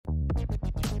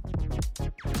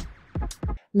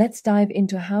Let's dive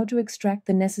into how to extract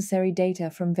the necessary data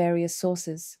from various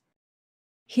sources.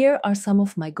 Here are some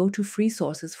of my go-to free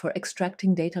sources for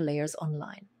extracting data layers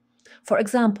online. For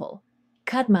example,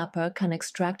 CAD can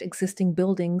extract existing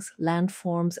buildings,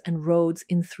 landforms, and roads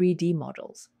in 3D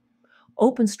models.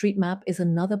 OpenStreetMap is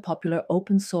another popular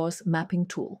open-source mapping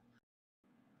tool.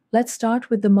 Let's start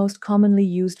with the most commonly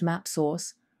used map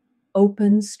source,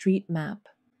 OpenStreetMap.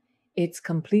 It's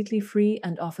completely free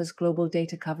and offers global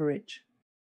data coverage.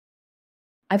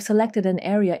 I've selected an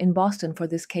area in Boston for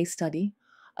this case study,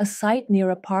 a site near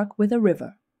a park with a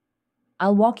river.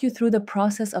 I'll walk you through the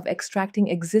process of extracting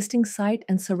existing site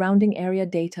and surrounding area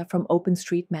data from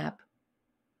OpenStreetMap.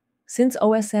 Since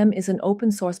OSM is an open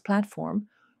source platform,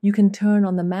 you can turn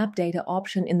on the Map Data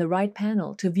option in the right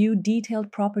panel to view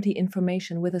detailed property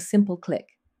information with a simple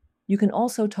click. You can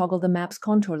also toggle the map's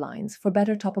contour lines for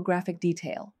better topographic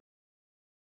detail.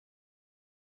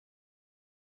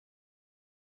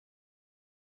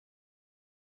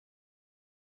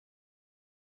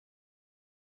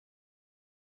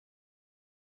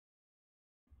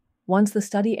 Once the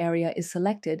study area is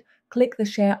selected, click the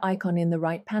Share icon in the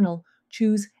right panel,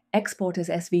 choose Export as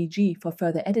SVG for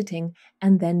further editing,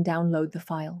 and then download the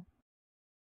file.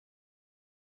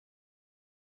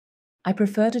 I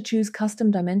prefer to choose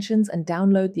custom dimensions and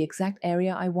download the exact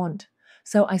area I want,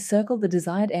 so I circle the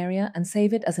desired area and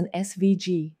save it as an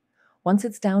SVG. Once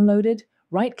it's downloaded,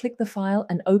 right-click the file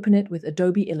and open it with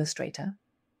Adobe Illustrator.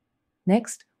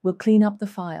 Next, we'll clean up the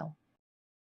file.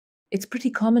 It's pretty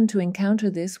common to encounter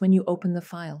this when you open the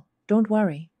file. Don't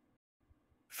worry.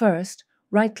 First,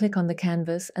 right-click on the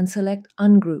canvas and select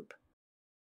Ungroup.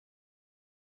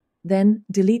 Then,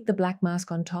 delete the black mask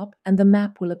on top and the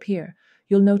map will appear.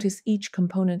 You'll notice each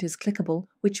component is clickable,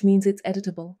 which means it's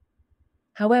editable.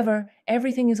 However,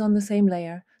 everything is on the same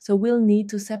layer, so we'll need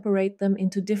to separate them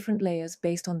into different layers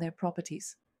based on their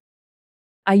properties.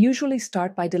 I usually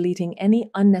start by deleting any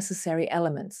unnecessary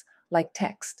elements, like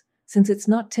text, since it's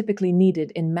not typically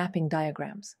needed in mapping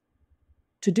diagrams.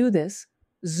 To do this,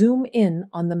 zoom in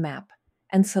on the map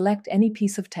and select any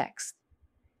piece of text.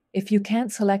 If you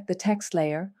can't select the text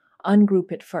layer,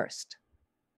 ungroup it first.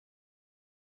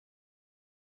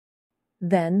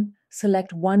 Then,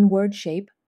 select one word shape,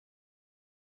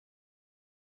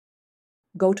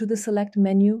 go to the Select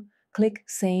menu, click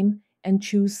Same, and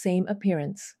choose Same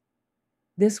Appearance.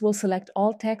 This will select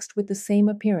all text with the same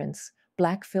appearance,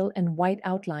 black fill and white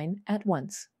outline, at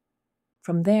once.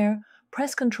 From there,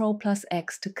 press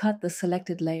Ctrl+X to cut the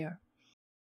selected layer.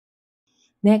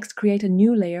 Next, create a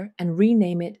new layer and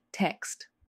rename it Text.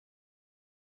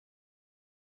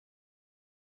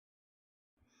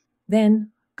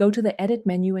 Then, go to the Edit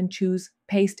menu and choose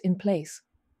Paste in Place,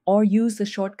 or use the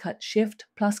shortcut Shift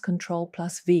plus Ctrl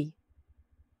plus V.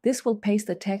 This will paste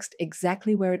the text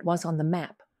exactly where it was on the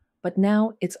map, but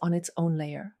now it's on its own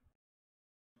layer.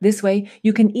 This way,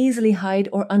 you can easily hide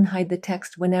or unhide the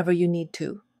text whenever you need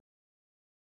to.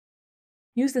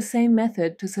 Use the same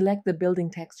method to select the building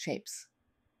text shapes.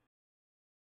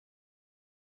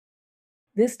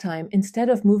 This time, instead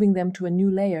of moving them to a new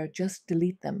layer, just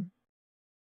delete them.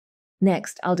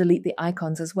 Next, I'll delete the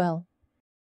icons as well.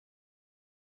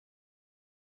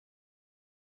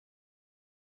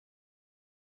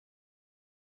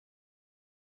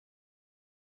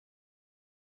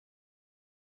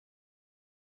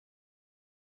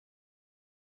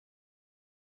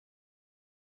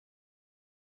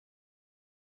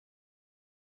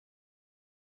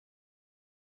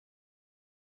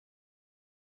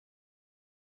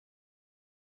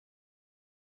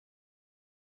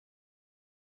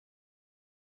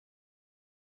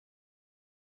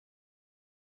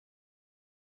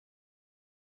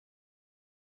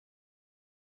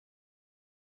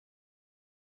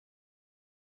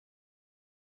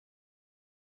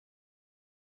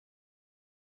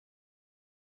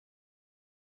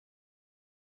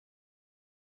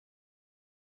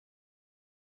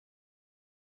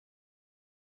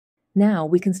 Now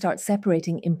we can start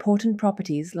separating important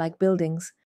properties like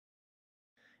buildings.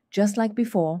 Just like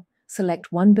before,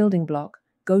 select one building block,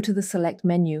 go to the Select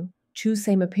menu, choose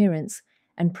Same Appearance,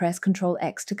 and press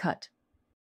Ctrl+X to cut.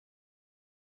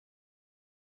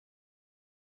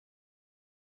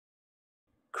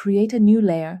 Create a new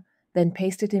layer, then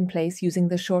paste it in place using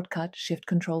the shortcut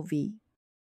Shift-Ctrl+V.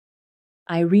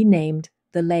 I renamed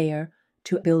the layer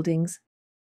to Buildings.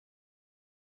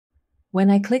 When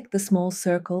I click the small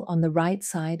circle on the right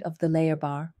side of the layer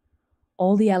bar,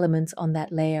 all the elements on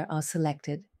that layer are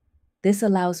selected. This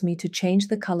allows me to change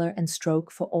the color and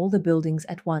stroke for all the buildings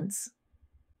at once.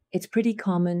 It's pretty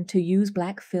common to use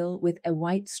black fill with a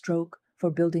white stroke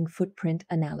for building footprint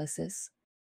analysis.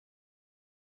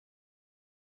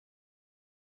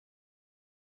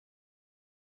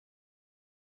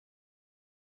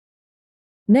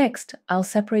 Next, I'll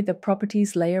separate the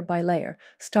properties layer by layer,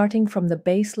 starting from the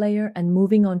base layer and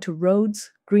moving on to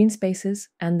roads, green spaces,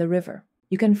 and the river.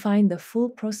 You can find the full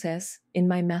process in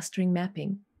my Mastering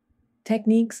Mapping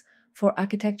Techniques for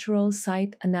Architectural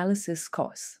Site Analysis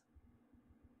course.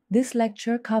 This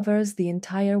lecture covers the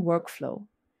entire workflow,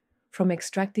 from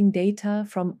extracting data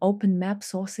from open map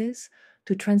sources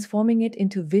to transforming it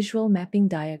into visual mapping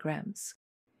diagrams.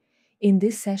 In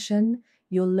this session,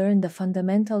 you'll learn the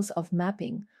fundamentals of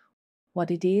mapping, what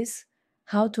it is,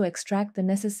 how to extract the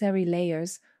necessary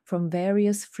layers from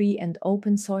various free and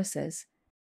open sources,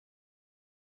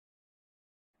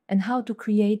 and how to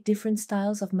create different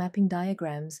styles of mapping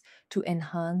diagrams to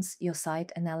enhance your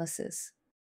site analysis.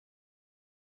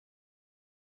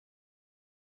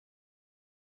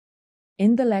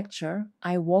 In the lecture,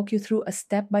 I walk you through a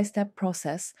step-by-step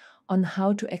process on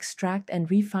how to extract and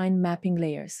refine mapping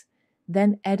layers,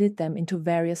 then edit them into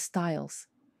various styles.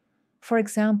 For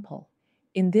example,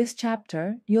 in this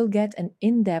chapter, you'll get an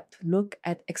in-depth look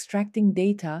at extracting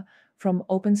data from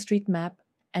OpenStreetMap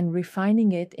and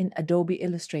refining it in Adobe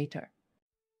Illustrator.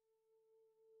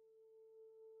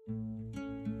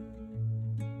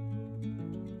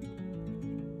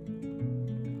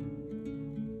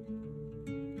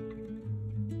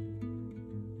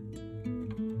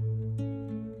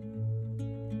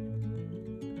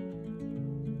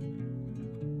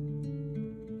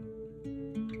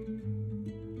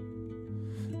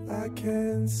 I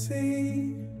can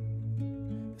see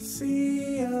a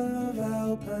sea of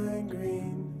alpine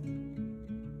green,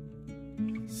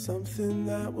 something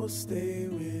that will stay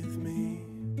with me.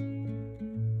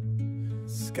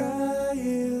 Sky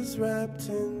is wrapped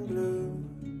in blue.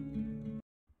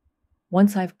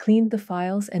 Once I've cleaned the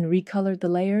files and recolored the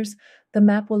layers, the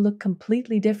map will look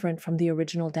completely different from the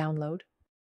original download.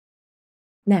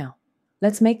 Now,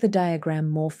 let's make the diagram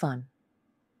more fun.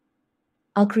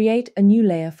 I'll create a new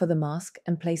layer for the mask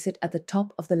and place it at the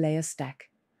top of the layer stack.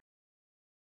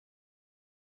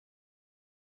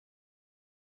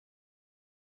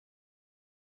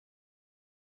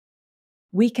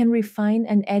 We can refine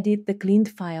and edit the cleaned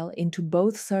file into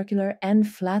both circular and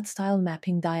flat style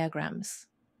mapping diagrams.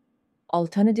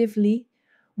 Alternatively,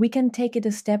 we can take it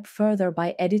a step further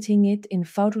by editing it in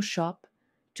Photoshop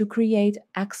to create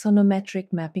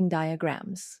axonometric mapping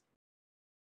diagrams.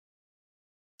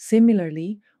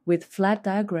 Similarly, with flat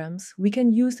diagrams, we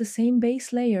can use the same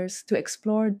base layers to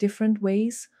explore different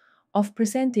ways of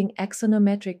presenting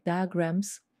axonometric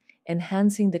diagrams,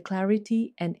 enhancing the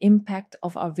clarity and impact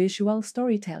of our visual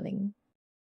storytelling.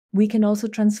 We can also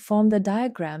transform the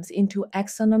diagrams into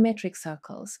axonometric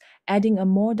circles, adding a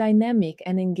more dynamic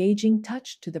and engaging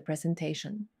touch to the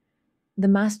presentation. The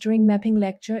Mastering Mapping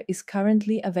lecture is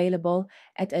currently available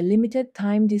at a limited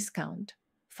time discount.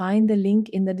 Find the link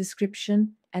in the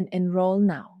description and enroll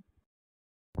now.